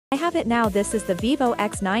I have it now. This is the Vivo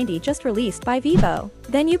X90 just released by Vivo.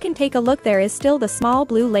 Then you can take a look, there is still the small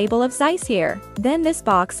blue label of Zeiss here. Then this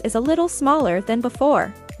box is a little smaller than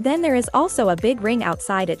before. Then there is also a big ring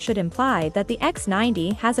outside. It should imply that the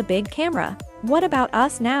X90 has a big camera. What about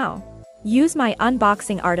us now? Use my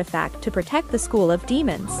unboxing artifact to protect the School of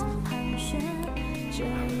Demons.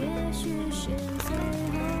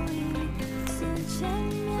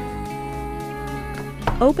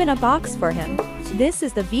 Open a box for him. This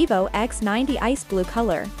is the Vivo X90 ice blue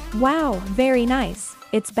color. Wow, very nice.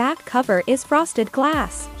 Its back cover is frosted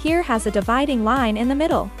glass. Here has a dividing line in the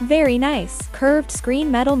middle. Very nice. Curved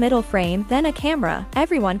screen, metal middle frame, then a camera.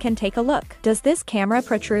 Everyone can take a look. Does this camera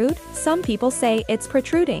protrude? Some people say it's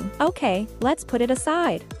protruding. Okay, let's put it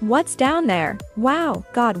aside. What's down there? Wow,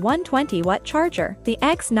 God, 120-watt charger. The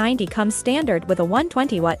X90 comes standard with a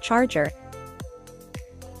 120-watt charger.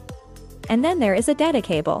 And then there is a data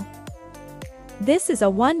cable. This is a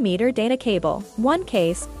 1-meter data cable, 1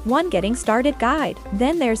 case, 1 getting started guide.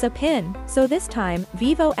 Then there's a pin. So this time,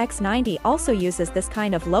 Vivo X90 also uses this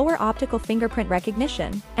kind of lower optical fingerprint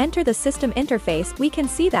recognition. Enter the system interface, we can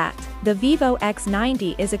see that the Vivo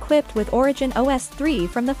X90 is equipped with Origin OS 3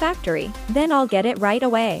 from the factory. Then I'll get it right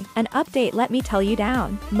away. An update, let me tell you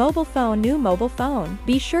down. Mobile phone, new mobile phone.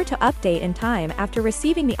 Be sure to update in time. After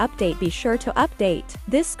receiving the update, be sure to update.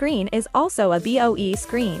 This screen is also a BOE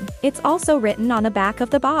screen. It's also written on the back of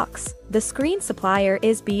the box. The screen supplier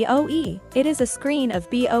is BOE. It is a screen of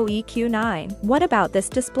BOE Q9. What about this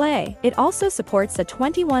display? It also supports a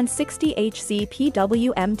 2160Hz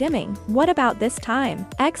PWM dimming. What about this time?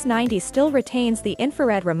 X90 still retains the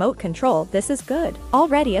infrared remote control. This is good.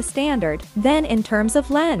 Already a standard. Then in terms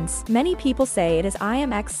of lens, many people say it is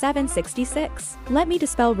IMX766. Let me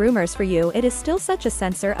dispel rumors for you. It is still such a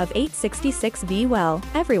sensor of 866V. Well,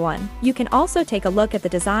 everyone, you can also take a look at the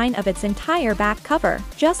design of its entire back cover.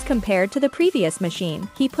 Just compare to the previous machine.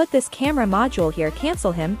 He put this camera module here.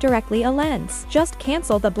 Cancel him directly a lens. Just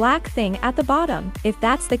cancel the black thing at the bottom. If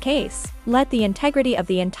that's the case, let the integrity of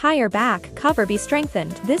the entire back cover be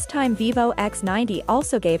strengthened. This time Vivo X90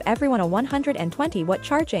 also gave everyone a 120-watt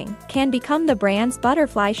charging. Can become the brand's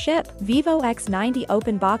butterfly ship. Vivo X90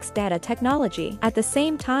 open box data technology. At the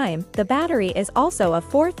same time, the battery is also a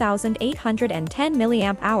 4810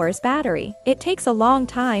 mAh battery. It takes a long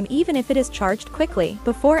time even if it is charged quickly.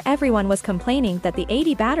 Before, everyone was complaining that the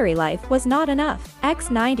 80 battery life was not enough.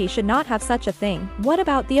 X90 should not have such a thing. What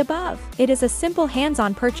about the above? It is a simple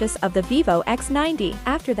hands-on purchase of the Vivo X90.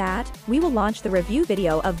 After that, we will launch the review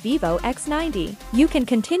video of Vivo X90. You can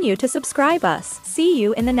continue to subscribe us. See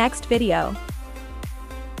you in the next video.